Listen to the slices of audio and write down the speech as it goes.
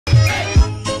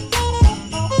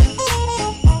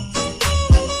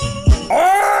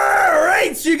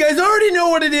guys already know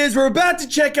what it is. We're about to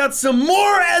check out some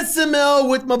more SML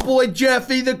with my boy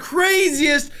Jeffy, the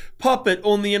craziest puppet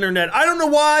on the internet. I don't know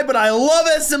why, but I love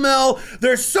SML.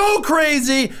 They're so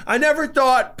crazy. I never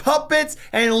thought puppets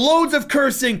and loads of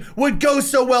cursing would go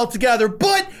so well together.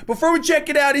 But before we check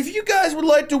it out, if you guys would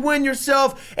like to win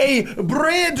yourself a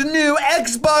brand new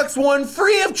Xbox One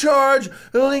free of charge,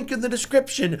 the link in the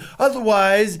description.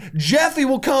 Otherwise, Jeffy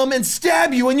will come and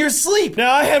stab you in your sleep.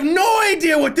 Now, I have no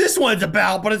idea what this one's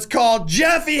about, but it's called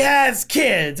Jeffy Has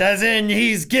Kids, as in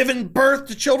he's given birth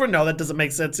to children. No, that doesn't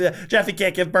make sense. Jeffy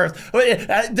can't give birth.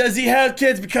 Does he have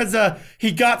kids because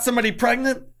he got somebody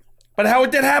pregnant? But how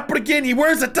would that happen again? He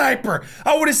wears a diaper.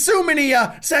 I would assume any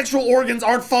sexual organs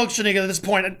aren't functioning at this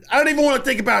point. I don't even want to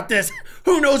think about this.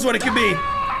 Who knows what it could be?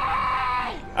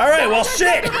 All right, well,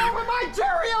 shit. What's wrong with my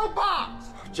Cheerio box?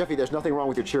 Jeffy, there's nothing wrong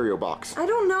with your Cheerio box. I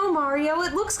don't know, Mario.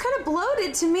 It looks kind of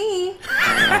bloated to me.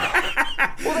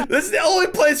 This is the only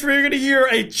place where you're gonna hear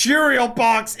a Cheerio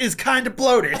box is kind of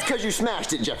bloated. It's because you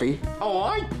smashed it, Jeffy. Oh,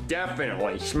 I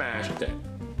definitely smashed it.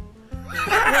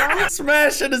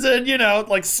 Smash it as in, you know,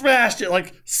 like smashed it,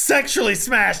 like sexually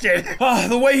smashed it. Oh,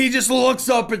 the way he just looks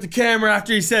up at the camera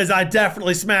after he says, I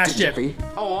definitely smashed it. Jeffy.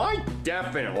 Oh, I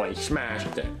definitely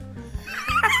smashed it.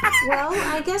 Well,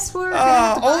 I guess we're gonna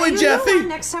have to buy only you a new Jeffy. one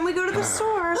next time we go to the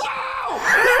store. No!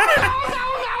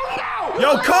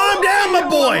 Yo, calm down, my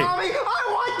boy. Mommy, I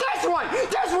want this one.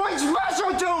 This one's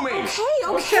special to me.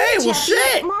 Okay, well, Jeffy.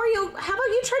 shit. Mario, how about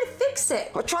you try to fix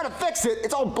it? I'll try to fix it.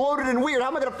 It's all bloated and weird. How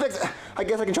am I gonna fix it? I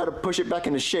guess I can try to push it back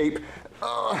into shape.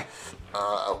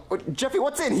 Jeffy,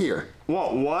 what's in here?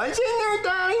 What was in there,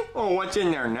 Daddy? Or what's in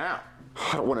there now?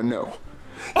 I don't want to know.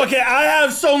 Okay, I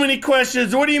have so many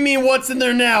questions. What do you mean, what's in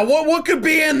there now? What could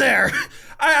be in there?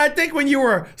 I think when you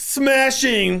were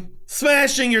smashing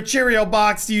your Cheerio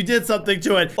box, you did something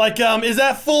to it. Like, is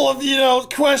that full of, you know,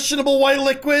 questionable white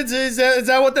liquids? Is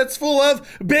that what that's full of?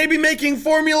 Baby making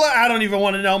formula? I don't even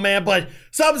want to know, man, but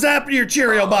something's happened to your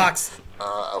Cheerio box.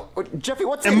 Jeffy,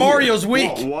 what's And in Mario's here?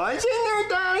 weak. What was in there,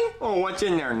 Daddy? Or what's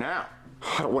in there now?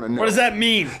 I don't want to know. What does that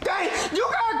mean? Daddy, you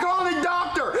gotta call the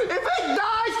doctor. If it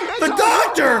dies, it's The all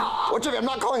doctor? your fault. Well, Jeffy, I'm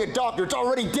not calling a doctor. It's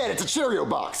already dead. It's a Cheerio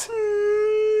box. Look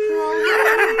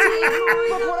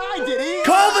what I did, Ian.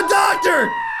 Call the doctor!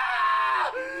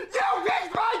 You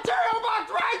fix my Cheerio box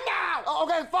right now! Oh,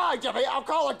 okay, fine, Jeffy. I'll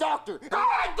call a doctor. Call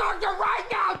a doctor right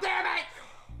now, damn it!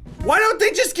 Why don't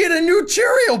they just get a new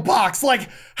Cheerio box? Like,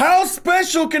 how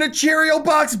special can a Cheerio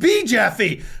box be,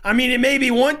 Jeffy? I mean, it may be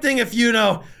one thing if, you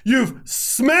know, you've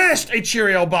smashed a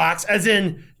Cheerio box, as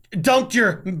in dunked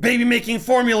your baby-making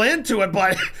formula into it,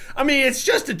 but, I mean, it's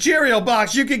just a Cheerio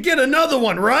box. You could get another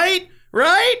one, right?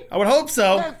 Right? I would hope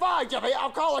so. Okay, fine, Jeffy.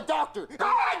 I'll call a doctor. Call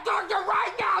a doctor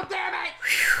right now, damn it!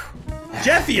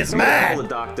 Jeffy is Call mad. the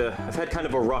doctor. I've had kind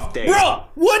of a rough day. Bruh,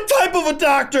 what type of a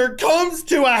doctor comes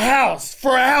to a house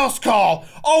for a house call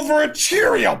over a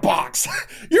Cheerio box?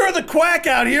 You're the quack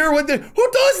out here with the,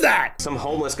 who does that? Some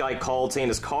homeless guy called saying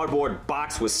his cardboard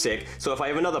box was sick, so if I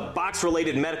have another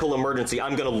box-related medical emergency,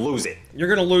 I'm gonna lose it. You're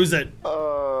gonna lose it.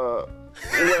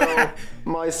 Well,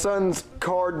 my son's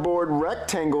cardboard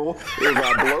rectangle is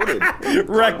bloated.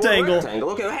 Rectangle. Rectangle.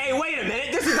 Okay, hey, wait a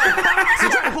minute. This is a box. You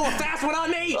trying to pull a fast one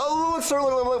on me? Oh, look, sir,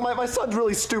 look, my son's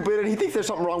really stupid, and he thinks there's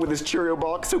something wrong with his Cheerio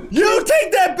box. So You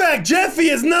take that back. Jeffy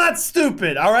is not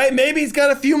stupid, all right? Maybe he's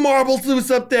got a few marbles loose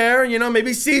up there, you know, maybe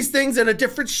he sees things in a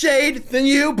different shade than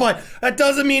you, but that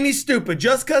doesn't mean he's stupid.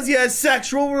 Just because he has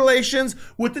sexual relations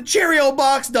with the Cheerio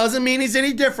box doesn't mean he's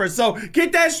any different. So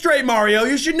get that straight, Mario.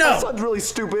 You should my know. son's really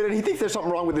stupid, and he thinks there's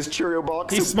something wrong with his Cheerio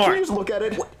box. He's so smart. Can you just look at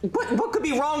it? What could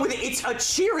be wrong with it? It's a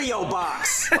Cheerio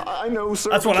box. I know, sir.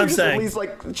 That's what Can I'm you just saying. At least,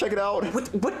 like, check it out.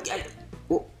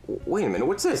 Wait a minute.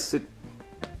 What's this?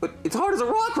 It's hard as a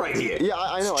rock right here. Yeah,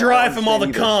 I know. It's dry I don't from all the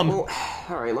understand either. cum. Well,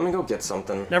 all right, let me go get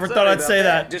something. Never Sorry thought I'd about say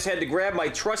that. Just had to grab my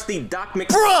trusty Doc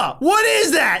Mix. Bruh, what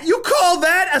is that? You call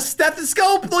that a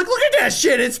stethoscope? Look at that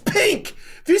shit, it's pink.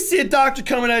 If you see a doctor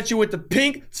coming at you with the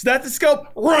pink stethoscope,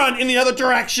 run in the other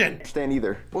direction. Understand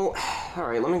either. Well, all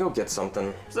right, let me go get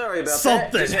something. Sorry about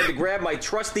Something. that. Just had to grab my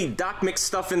trusty Doc Mix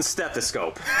stuff and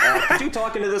stethoscope. Could you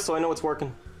talk into this so I know it's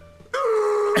working?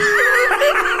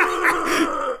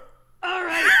 All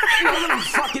right, well, I'm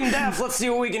fucking deaf. Let's see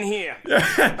what we can hear.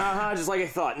 Just like I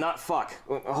thought. Not fuck.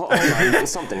 Hold on, I'm getting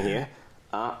something here.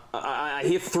 I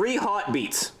hear 3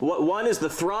 heartbeats. One is the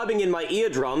throbbing in my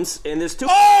eardrums, and there's 2.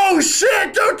 Oh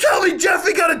shit, don't tell me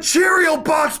Jeffy got a Cheerio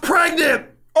box pregnant.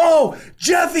 Oh,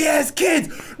 Jeffy has kids.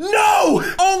 No!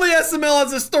 Only SML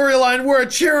has a storyline where a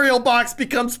Cheerio box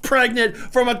becomes pregnant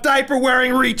from a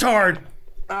diaper-wearing retard.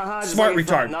 Just Smart like I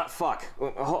thought, retard. Not fuck.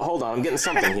 Hold on, I'm getting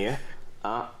something here.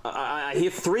 I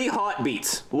hear 3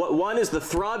 heartbeats. One is the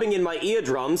throbbing in my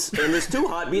eardrums, and there's 2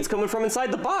 heartbeats coming from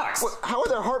inside the box. How are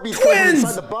there heartbeats coming from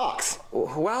inside the box?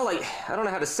 Well, I don't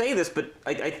know how to say this, but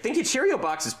I think your Cheerio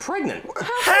box is pregnant.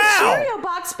 How could a Cheerio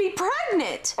box be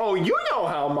pregnant? Oh, you know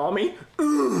how, Mommy.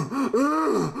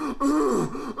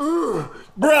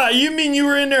 Bruh, you mean you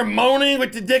were in there moaning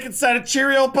with the dick inside a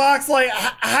Cheerio box? Like,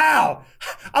 how?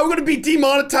 I'm gonna be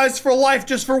demonetized for life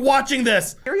just for watching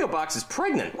this. Cheerio box is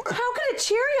pregnant. How could a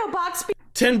Cheerio box be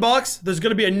 $10, there's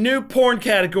gonna be a new porn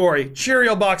category.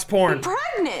 Cheerio box porn.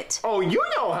 pregnant? Oh, you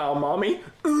know how, Mommy.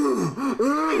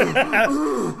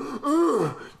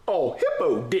 Oh,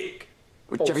 hippo dick.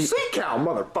 Jeffy, sea cow,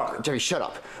 motherfucker. Jeffy, shut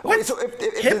up. What? Okay, so if the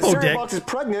Hippo cereal dick? box is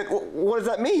pregnant, what does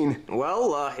that mean?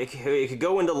 Well, it could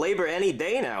go into labor any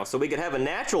day now, so we could have a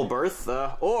natural birth,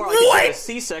 or I could What? have a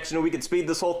C-section and we could speed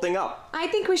this whole thing up. I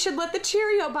think we should let the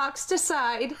Cheerio box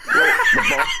decide.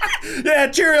 Yeah,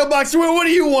 Cheerio box. What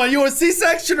do you want? You want a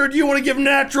C-section or do you want to give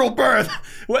natural birth?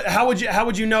 How would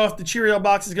you know if the Cheerio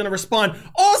box is going to respond?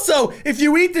 Also, if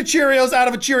you eat the Cheerios out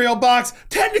of a Cheerio box,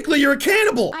 technically you're a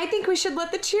cannibal. I think we should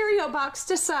let the Cheerio box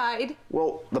decide.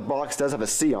 Well, the box does have a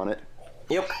C on it.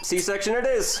 Yep, C-section it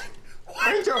is.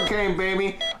 It's okay,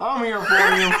 baby. I'm here for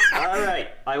you. All right,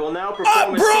 I will now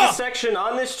perform a bruh! C-section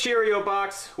on this Cheerio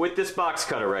box with this box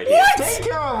cutter right here. Take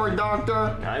care of her, doctor.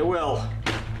 I will.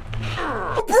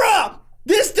 Bruh!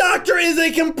 This doctor is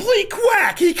a complete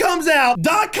quack.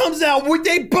 Doc comes out with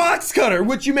a box cutter,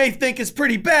 which you may think is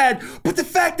pretty bad, but the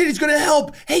fact that he's gonna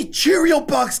help a Cheerio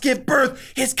box give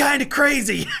birth is kind of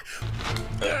crazy.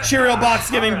 Cheerio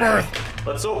box giving birth.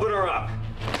 Let's open her up.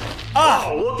 Ah,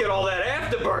 Oh, look at all that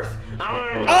afterbirth.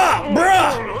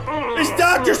 bruh! This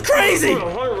doctor's crazy.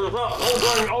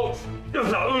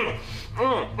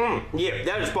 Yeah,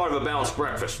 that is part of a balanced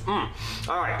breakfast. All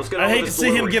right, let's get on I with hate to this see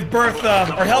him delivery. give birth,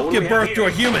 or help give birth to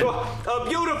a human. A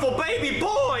beautiful baby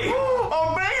boy!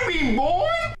 A baby boy?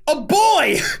 A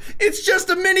boy! It's just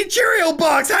a mini Cheerio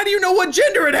box. How do you know what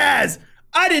gender it has?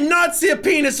 I did not see a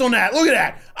penis on that. Look at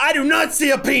that. I do not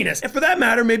see a penis. And for that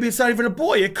matter, maybe it's not even a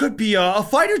boy. It could be a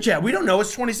fighter jet. We don't know.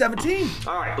 It's 2017.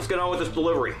 All right, let's get on with this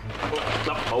delivery.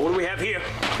 Oh, what do we have here?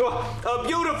 A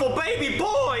beautiful baby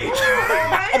boy!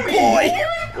 A boy!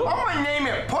 I'm gonna name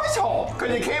it Puss Hole,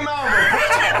 because it came out of a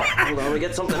puss hole. Hold on, we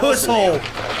get something Puss else in there.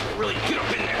 hole. Really get up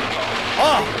in there.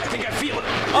 Oh, I think I feel it.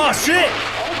 oh shit!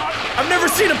 I've never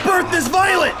seen a birth this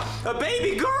violent. A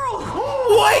baby girl!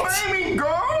 What? Baby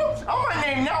girl? I'm gonna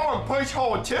name that one Puss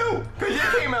Hole too, because it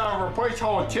came out of a puss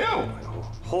hole too.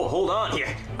 Hold on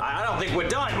here. I don't think we're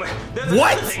done. There's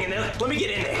What? another thing in there. Let me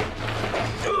get in there.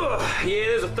 Ugh, yeah,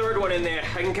 there's a third one in there.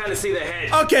 I can kind of see the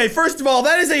head. Okay, first of all,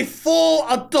 that is a full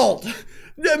adult.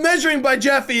 Measuring by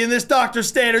Jeffy in this doctor's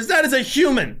standards, that is a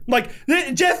human. Like,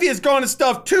 Jeffy has gone and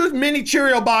stuffed 2 mini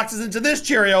Cheerio boxes into this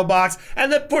Cheerio box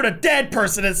and then put a dead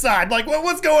person inside. Like,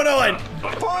 what's going on?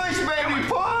 Push, baby,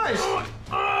 push!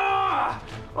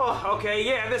 Oh, okay,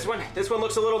 yeah, this one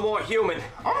looks a little more human.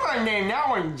 I'm gonna name that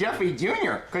one Jeffy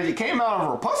Jr., because he came out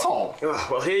of a puss hole.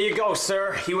 Well, here you go,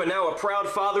 sir. You are now a proud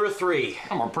father of 3.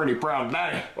 I'm a pretty proud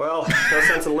daddy. Well, no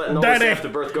sense in letting all Daddy. this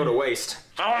afterbirth go to waste.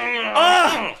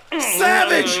 Ah!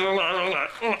 Savage!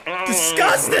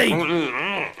 Disgusting!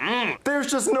 There's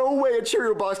just no way a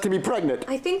Cheerio box can be pregnant.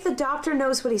 I think the doctor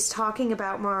knows what he's talking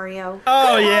about, Mario.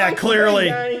 Oh yeah, clearly.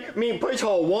 Hey, Daddy, me push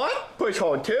hole 1, push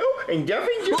hole 2, and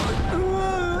Jeffy Jr.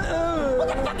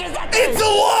 It's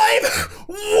alive!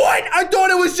 What? I thought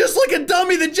it was just like a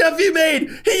dummy that Jeffy made.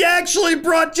 He actually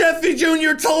brought Jeffy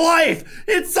Jr. to life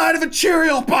inside of a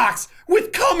Cheerio box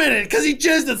with cum in it because he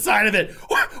jizzed inside of it.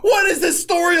 What is this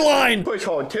storyline? Push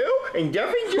hole 2, and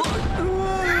Jeffy Jr.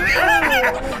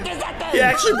 He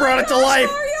actually brought it to life.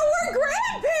 Mario, we're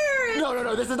grandparents!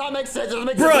 No, this does not make sense. It doesn't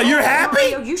make sense. Bro, at all. you're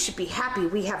happy? Mario, you should be happy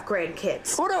we have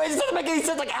grandkids. Oh, no, it doesn't make any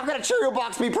sense. Like, how can a Cheerio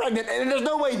box be pregnant? And there's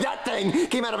no way that thing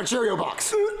came out of a Cheerio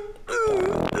box.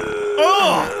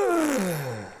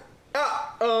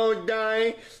 Uh-oh,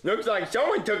 Daddy. Looks like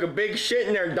someone took a big shit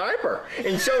in their diaper,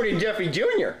 and so did Jeffy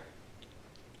Jr.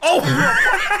 Oh!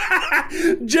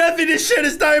 Jeffy just shit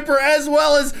his diaper as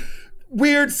well as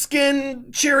weird skin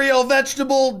Cheerio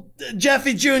vegetable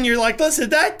Jeffy Jr. Like, listen,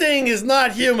 that thing is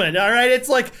not human, all right? It's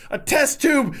like a test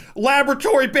tube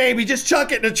laboratory baby. Just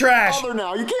chuck it in the trash. Father,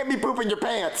 now, you can't be pooping your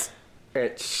pants.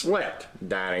 It slipped,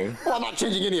 Daddy. Well, I'm not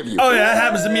changing any of you. Oh yeah, that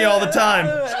happens to me all the time.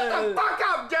 Shut the fuck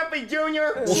up, Jeffy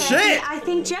Jr. Well, shit. I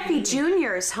think Jeffy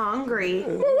Jr. is hungry.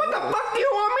 Well, what the fuck do you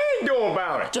want me to do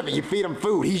about it? Jeffy, you feed him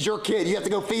food. He's your kid. You have to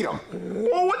go feed him.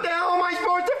 Well, what the hell am I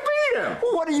supposed to feed him?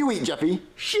 What do you eat, Jeffy?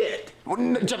 Shit. Well,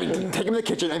 Jeffy, take him to the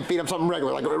kitchen and feed him something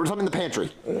regular, like something in the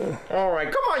pantry. All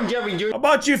right, come on, Jeffy Jr. How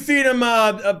about you feed him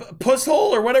a puss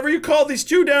hole or whatever you call these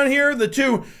two down here? The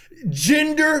two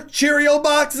gender Cheerio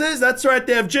boxes. That's right,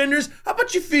 they have genders. How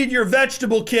about you feed your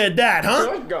vegetable kid that,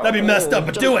 huh? That'd be messed up,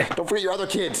 but do it. Don't forget your other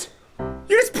kids.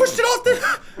 You just pushed it off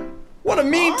the... What a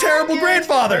mean, terrible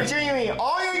grandfather. Make sure you eat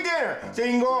all your dinner so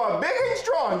you can grow up big and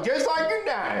strong, just like your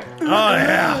dad. Oh,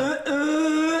 yeah.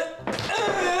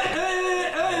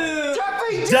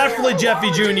 Jeffy Jr. Definitely Jeffy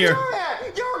Why would Jr. you do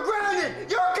that? You're grounded.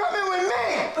 You're coming with me.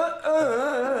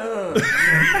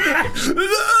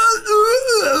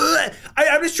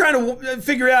 I'm just trying to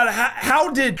figure out how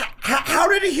did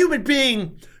a human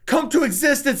being come to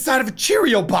exist inside of a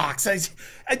Cheerio box?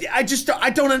 I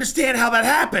don't understand how that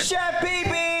happened. Chef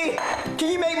Pee-Pee,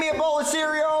 can you make me a bowl of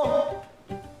cereal?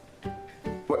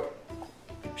 What?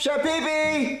 Chef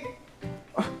Pee-Pee,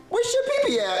 where's Chef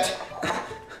Pee-Pee at?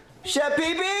 Chef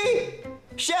Pee-Pee,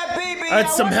 Chef Pee-Pee.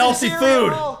 That's some healthy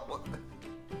food. How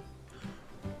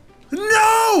do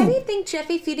No! you think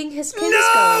Jeffy feeding his kids is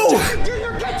No! going?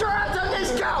 Junior, get your ass on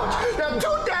this couch. Now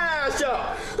toot that ass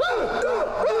up.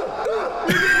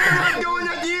 You think I'm doing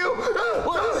that to you?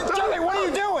 Jeffy, what are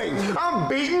you doing? I'm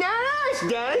beating that ass,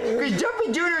 Daddy, because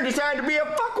Jeffy Jr. decided to be a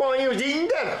fuck while he was eating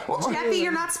dinner. Jeffy,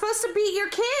 you're not supposed to beat your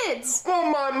kids. Well,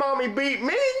 my mommy beat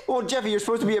me. Well, Jeffy, you're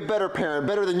supposed to be a better parent,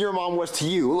 better than your mom was to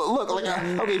you. Look, like,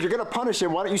 okay, if you're gonna punish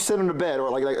him, why don't you send him to bed or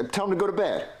like tell him to go to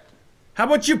bed? How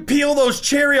about you peel those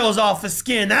Cheerios off the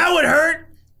skin? That would hurt.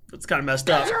 That's kind of messed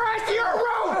up. Get your ass to your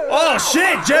room. Oh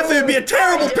shit, Jeffy would be a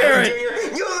terrible parent.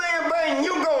 Junior, you lay in bed and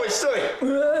you go to sleep. You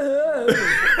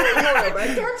want a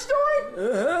bedtime story?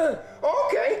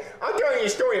 Okay, I'll tell you a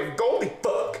story of Goldie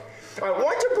Fuck.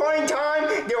 Once upon a time,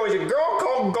 there was a girl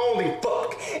called Goldie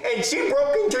Fuck, and she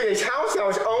broke into this house that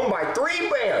was owned by 3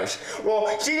 bears. Well,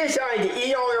 she decided to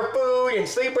eat all their food and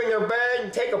sleep in their bed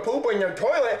and take a poop in their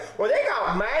toilet. Well, they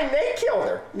got mad and they killed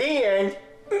her. The end.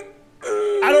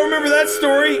 I don't remember that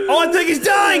story. All I think he's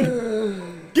dying.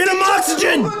 Get him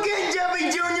oxygen. Look at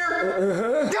Jeffy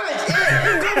Jr. That's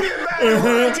it. Go to your bathroom.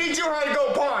 I'll teach you how to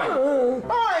go pond. All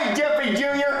right, Jeffy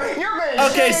Jr. You're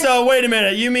gonna Okay, sit- so wait a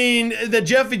minute. You mean that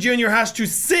Jeffy Jr. has to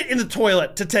sit in the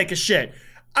toilet to take a shit?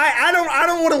 I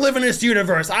don't want to live in this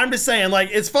universe. I'm just saying,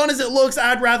 like, as fun as it looks,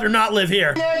 I'd rather not live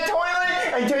here. that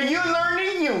toilet until you learn to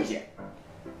use it.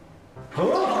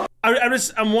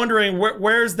 I'm wondering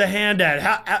where's the hand at?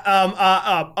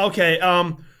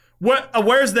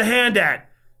 Where's the hand at?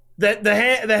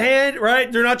 The hand,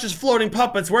 right? They're not just floating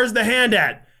puppets. Where's the hand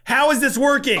at? How is this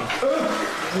working?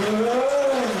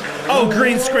 Oh,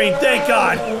 green screen, thank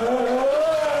God.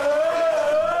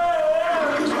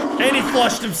 And he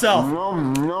flushed himself. All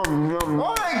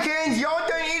right, kids, y'all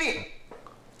done eating.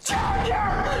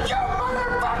 Junior, you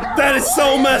motherfucker! That is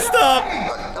so messed up.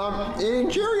 Eating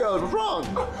Cheerios, what's wrong?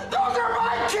 Those are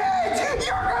my kids!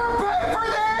 You're gonna pay for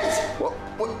this!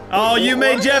 Oh, you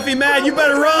made Jeffy mad. You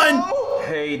better run.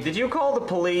 Hey, did you call the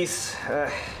police?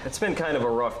 It's been kind of a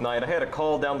rough night. I had a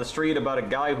call down the street about a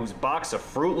guy whose box of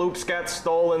Fruit Loops got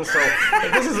stolen, so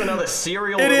if this is another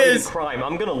cereal-related crime,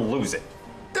 I'm gonna lose it.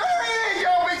 There he is,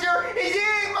 officer! He's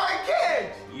eating my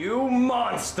kids! You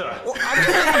monster! I'm just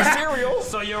eating cereal.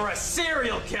 So you're a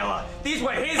serial killer. These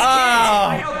were his kids.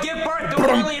 I helped give birth to them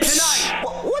earlier tonight.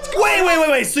 What's going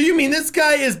on? Wait. So you mean this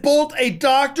guy is both a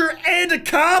doctor and a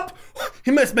cop?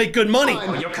 He must make good money.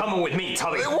 Oh, you're coming with me,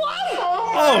 Tully. What?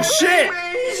 Oh, shit.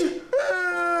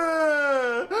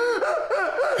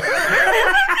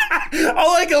 I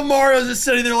like how Mario's just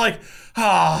sitting there like,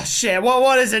 oh, shit.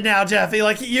 What is it now, Jeffy?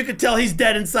 Like, you could tell he's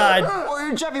dead inside.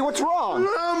 Well, Jeffy, what's wrong?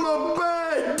 I'm a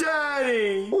bad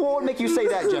daddy! What would make you say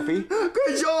that, Jeffy?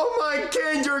 Because all my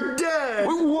kids are dead!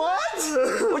 What?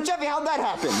 Well, Jeffy, how'd that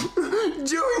happen?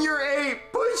 Junior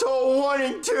ate push hole 1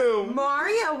 and 2.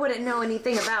 Mario wouldn't know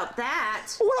anything about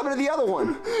that. What happened to the other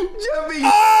one? Jeffy...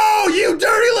 Oh, you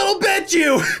dirty little bitch,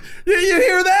 you! You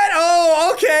hear that?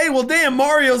 Oh, okay. Well, damn,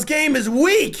 Mario's game is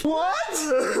weak. What?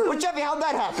 Well, Jeffy, how'd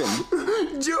that happen?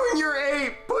 Junior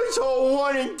ate push hole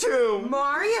 1 and 2.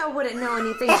 Mario wouldn't know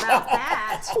anything about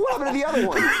that. What happened to the other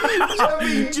one?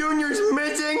 Jeffy Jr.'s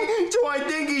missing, so I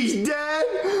think he's dead.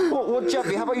 Well,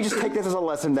 Jeffy, how about you just take this as a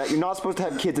lesson that you're not supposed to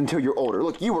have kids until you're older.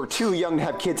 Look, you were too young to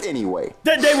have kids anyway.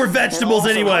 They were vegetables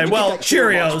And also, anyway. how'd you Well, get that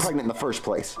Cheerio box Cheerios. pregnant in the first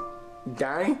place.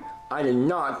 Daddy, I did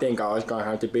not think I was going to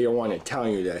have to be the one to tell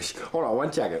you this. Hold on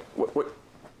 1 second. What?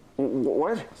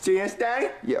 See this, Daddy?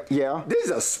 Yeah. This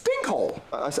is a stink hole.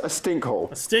 A stink hole.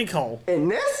 A stink hole.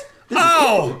 And this?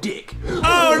 Oh! Dick.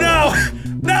 Oh, no!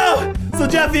 No! So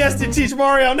Jeffy has to teach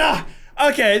Mario. No!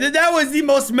 Okay, that was the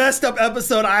most messed up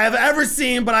episode I have ever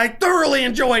seen, but I thoroughly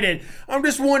enjoyed it. I'm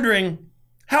just wondering,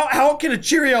 how can a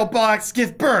Cheerio box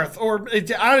give birth? Or,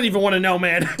 I don't even want to know,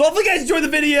 man. So hopefully you guys enjoyed the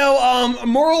video.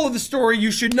 Moral of the story,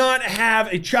 you should not have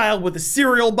a child with a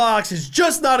cereal box. It's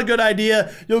just not a good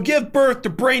idea. You'll give birth to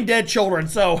brain dead children.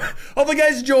 So hopefully you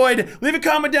guys enjoyed. Leave a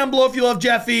comment down below if you love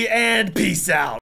Jeffy, and peace out.